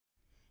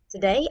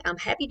Today, I'm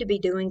happy to be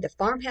doing the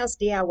Farmhouse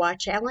DIY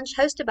Challenge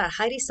hosted by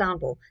Heidi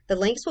Sonboul. The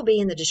links will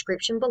be in the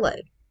description below.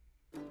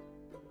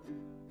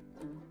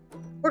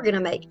 We're going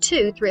to make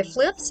 2 thrift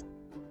lifts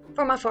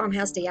for my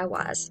Farmhouse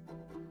DIYs.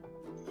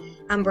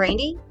 I'm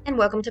Brandy, and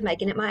welcome to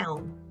Making It My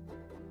Own.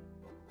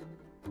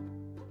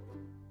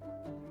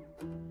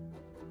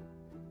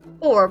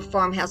 For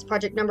Farmhouse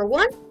project number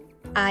 1,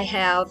 I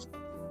have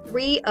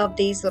 3 of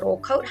these little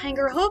coat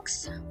hanger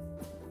hooks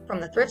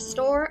from the thrift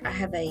store. I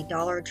have a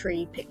Dollar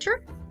Tree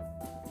picture,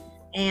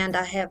 and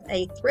I have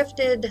a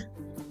thrifted,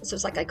 this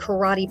was like a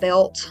karate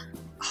belt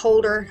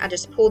holder. I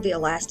just pulled the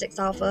elastics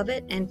off of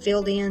it and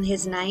filled in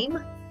his name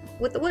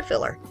with the wood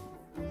filler.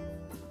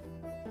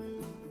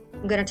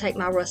 I'm going to take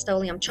my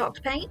Rust-Oleum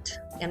chalk paint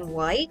in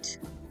white,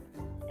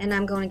 and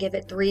I'm going to give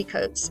it 3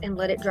 coats and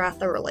let it dry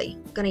thoroughly.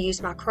 I'm going to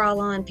use my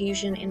Krylon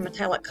Fusion in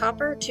metallic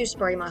copper to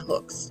spray my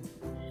hooks.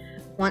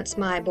 Once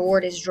my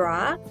board is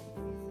dry,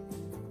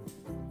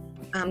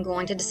 I'm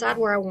going to decide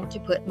where I want to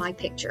put my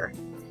picture.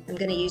 I'm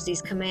going to use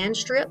these command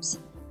strips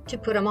to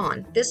put them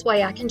on. This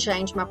way I can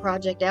change my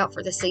project out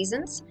for the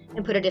seasons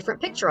and put a different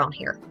picture on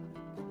here.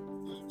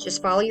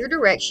 Just follow your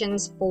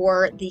directions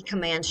for the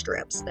command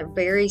strips. They're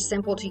very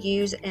simple to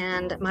use,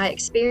 and my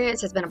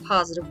experience has been a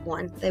positive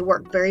one. They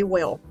work very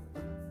well.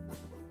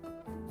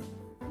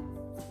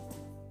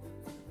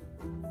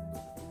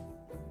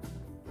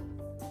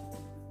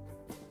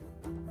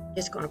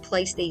 Just going to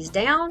place these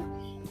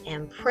down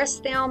and press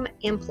them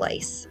in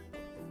place.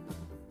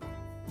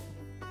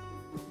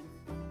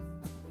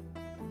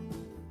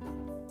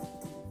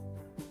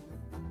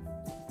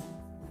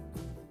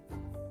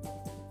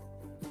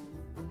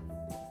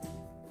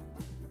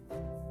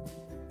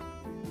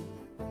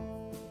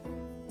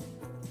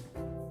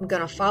 I'm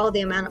going to follow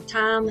the amount of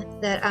time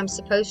that I'm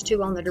supposed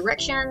to on the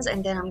directions,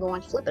 and then I'm going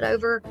to flip it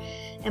over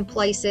and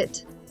place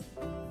it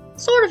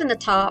sort of in the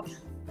top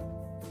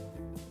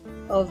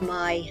of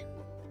my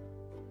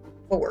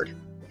board.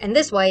 And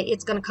this way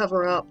it's going to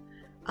cover up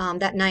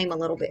that name a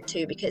little bit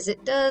too, because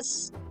it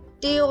does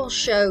still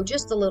show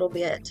just a little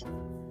bit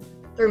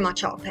through my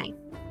chalk paint.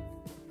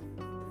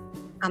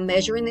 I'm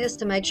measuring this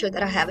to make sure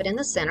that I have it in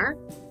the center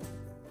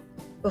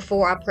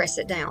before I press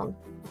it down.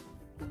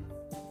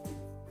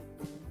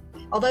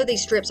 Although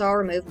these strips are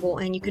removable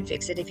and you could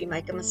fix it if you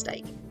make a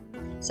mistake.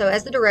 So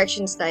as the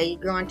directions say, you're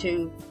going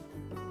to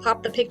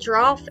pop the picture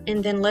off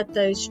and then let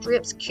those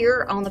strips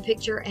cure on the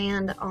picture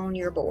and on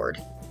your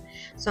board.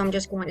 So I'm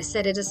just going to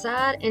set it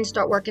aside and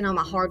start working on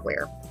my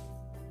hardware.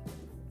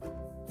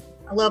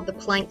 I love the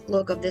plank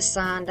look of this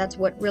sign. That's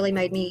what really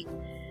made me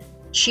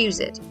choose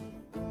it.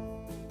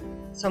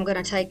 So I'm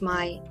going to take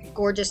my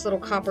gorgeous little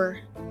copper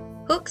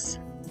hooks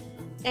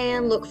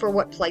and look for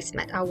what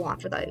placement I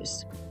want for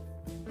those.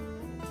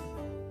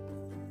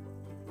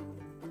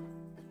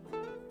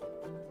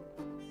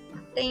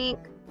 I think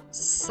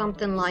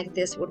something like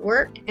this would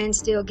work and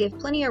still give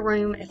plenty of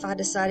room if I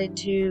decided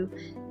to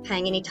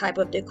hang any type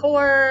of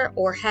decor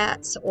or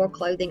hats or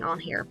clothing on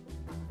here.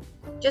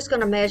 Just going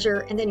to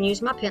measure and then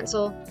use my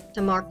pencil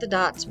to mark the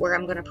dots where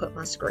I'm going to put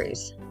my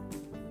screws.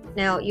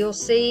 Now you'll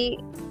see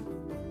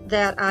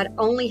that I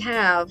only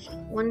have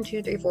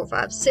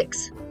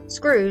 6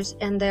 screws,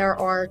 and there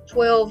are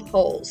 12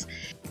 holes.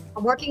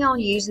 I'm working on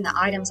using the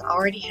items I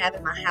already have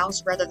in my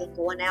house rather than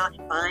going out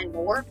and buying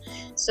more.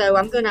 So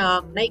I'm going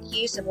to make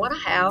use of what I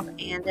have,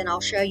 and then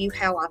I'll show you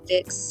how I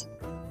fix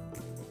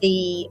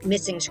the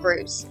missing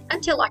screws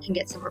until I can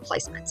get some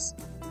replacements.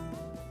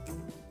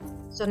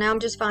 So now I'm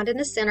just finding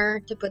the center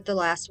to put the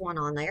last one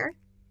on there.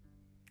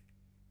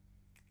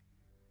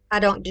 I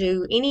don't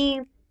do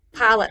any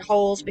pilot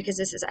holes because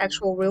this is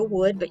actual real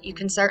wood, but you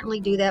can certainly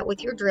do that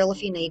with your drill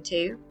if you need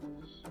to.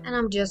 And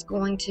I'm just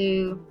going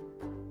to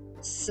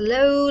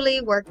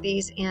slowly work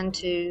these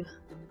into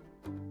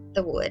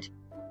the wood.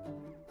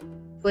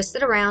 Twist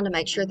it around to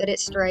make sure that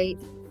it's straight,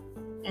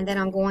 and then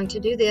I'm going to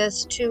do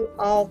this to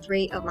all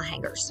 3 of my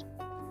hangers.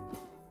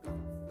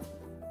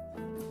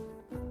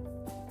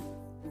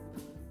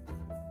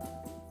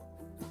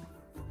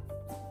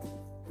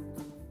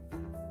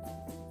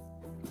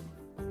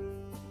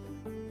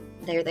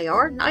 There they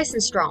are, nice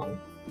and strong.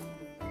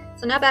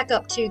 So now back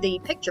up to the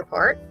picture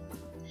part,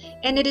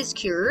 and it is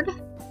cured.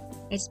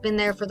 It's been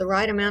there for the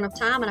right amount of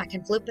time, and I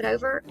can flip it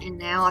over and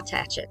now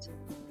attach it.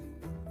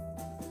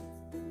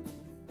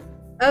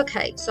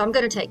 Okay, so I'm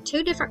going to take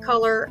 2 different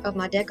color of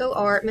my Deco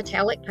Art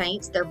metallic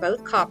paints. They're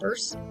both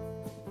coppers.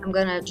 I'm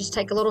going to just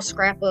take a little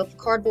scrap of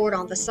cardboard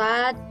on the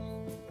side,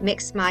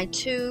 mix my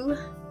 2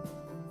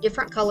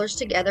 different colors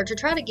together to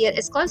try to get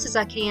as close as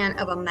I can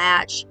of a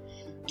match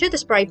to the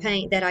spray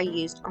paint that I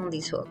used on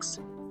these hooks.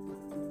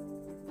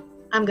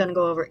 I'm going to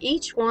go over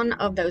each one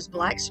of those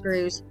black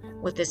screws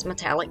with this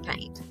metallic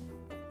paint.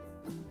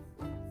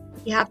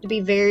 You have to be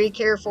very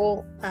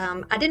careful.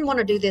 I didn't want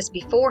to do this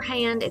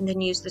beforehand and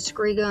then use the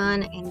screw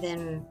gun and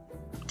then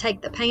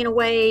take the paint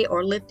away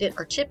or lift it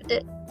or chip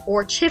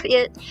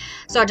it.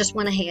 So I just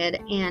went ahead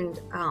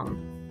and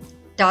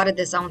dotted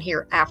this on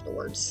here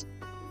afterwards.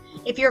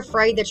 If you're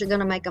afraid that you're going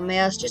to make a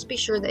mess, just be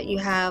sure that you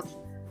have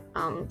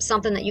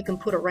something that you can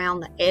put around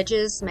the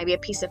edges, maybe a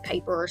piece of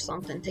paper or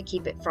something to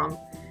keep it from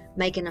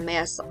making a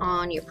mess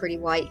on your pretty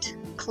white,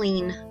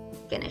 clean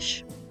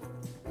finish.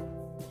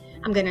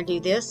 I'm going to do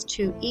this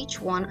to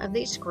each one of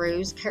these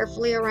screws,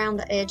 carefully around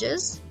the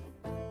edges.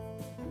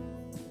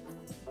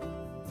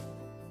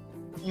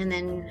 And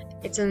then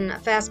it's in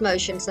fast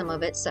motion, some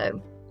of it,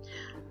 so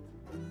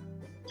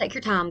take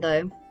your time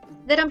though.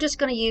 Then I'm just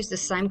going to use the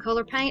same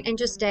color paint and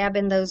just dab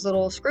in those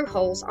little screw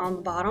holes on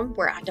the bottom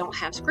where I don't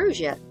have screws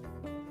yet.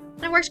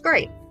 And it works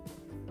great.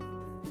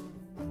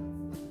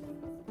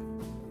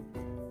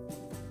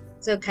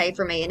 It's okay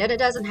for me, and it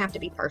doesn't have to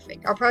be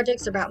perfect. Our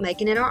projects are about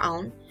making it our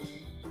own.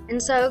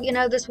 And so, you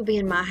know, this will be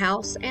in my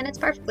house, and it's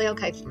perfectly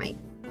okay for me.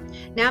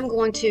 Now I'm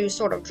going to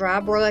sort of dry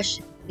brush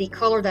the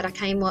color that I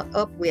came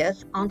up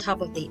with on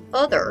top of the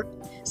other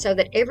so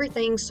that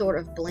everything sort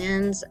of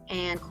blends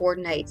and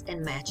coordinates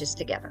and matches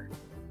together.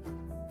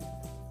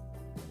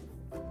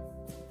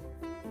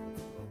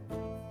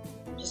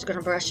 Just going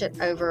to brush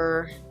it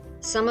over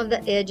some of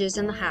the edges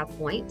and the high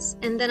points,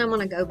 and then I'm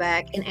going to go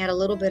back and add a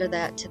little bit of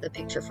that to the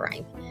picture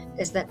frame.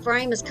 As that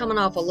frame is coming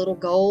off a little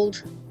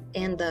gold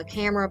in the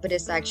camera, but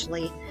it's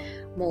actually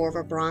more of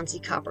a bronzy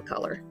copper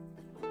color.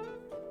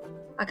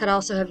 I could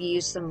also have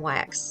used some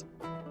wax,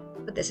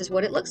 but this is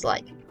what it looks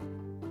like.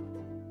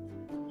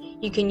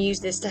 You can use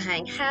this to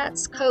hang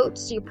hats,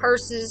 coats, your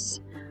purses,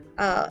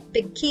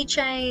 big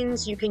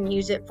keychains. You can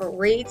use it for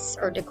wreaths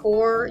or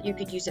decor. You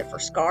could use it for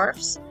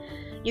scarves.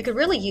 You could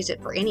really use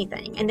it for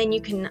anything. And then you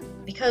can,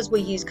 because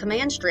we use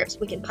command strips,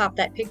 we can pop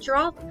that picture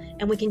off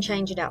and we can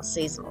change it out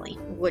seasonally,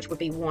 which would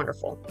be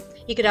wonderful.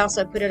 You could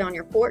also put it on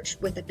your porch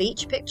with a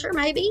beach picture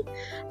maybe,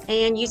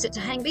 and use it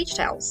to hang beach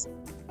towels.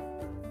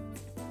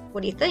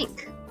 What do you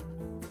think?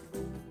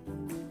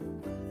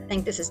 I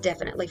think this is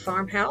definitely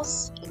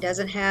Farmhouse. It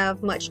doesn't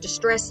have much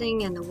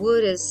distressing and the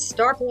wood is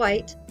stark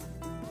white,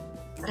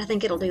 but I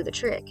think it'll do the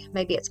trick.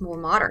 Maybe it's more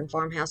modern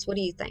Farmhouse. What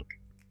do you think?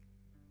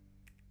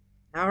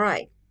 All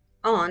right.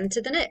 On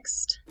to the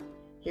next.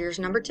 Here's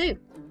number 2.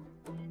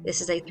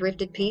 This is a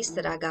thrifted piece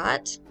that I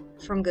got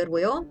from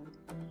Goodwill.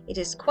 It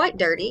is quite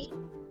dirty,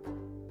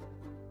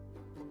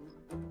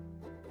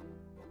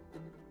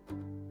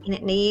 and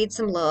it needs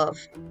some love.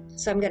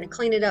 So I'm going to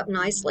clean it up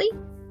nicely.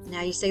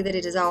 Now you see that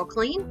it is all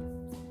clean.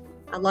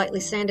 I lightly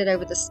sanded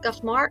over the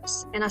scuff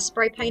marks, and I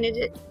spray painted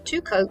it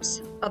 2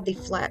 coats of the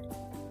flat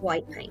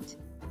white paint.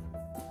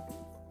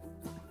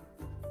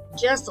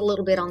 Just a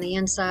little bit on the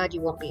inside,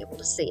 you won't be able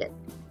to see it.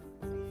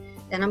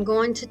 Then I'm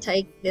going to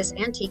take this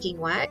antiquing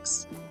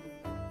wax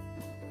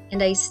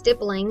and a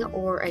stippling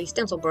or a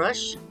stencil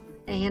brush,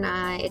 and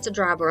it's a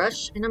dry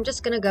brush, and I'm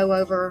just going to go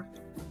over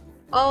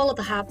all of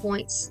the high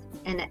points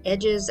and the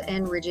edges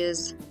and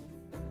ridges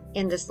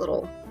in this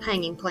little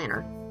hanging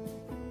planter.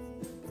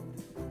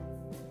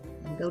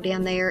 Go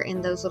down there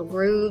in those little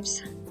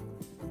grooves.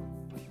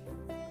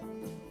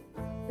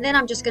 And then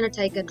I'm just going to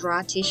take a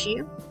dry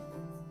tissue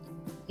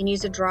and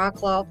use a dry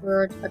cloth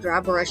or a dry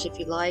brush if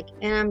you like,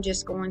 and I'm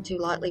just going to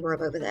lightly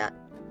rub over that.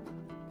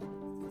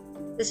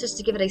 This is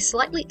to give it a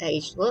slightly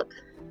aged look,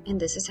 and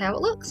this is how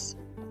it looks.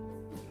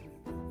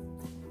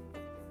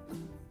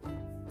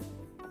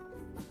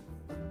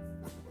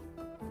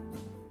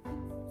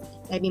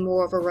 Maybe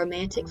more of a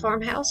romantic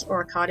farmhouse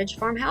or a cottage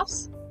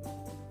farmhouse.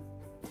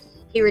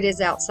 Here it is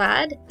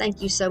outside.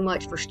 Thank you so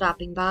much for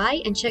stopping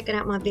by and checking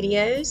out my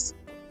videos.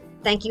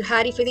 Thank you,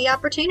 Heidi, for the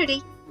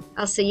opportunity.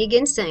 I'll see you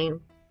again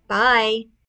soon. Bye.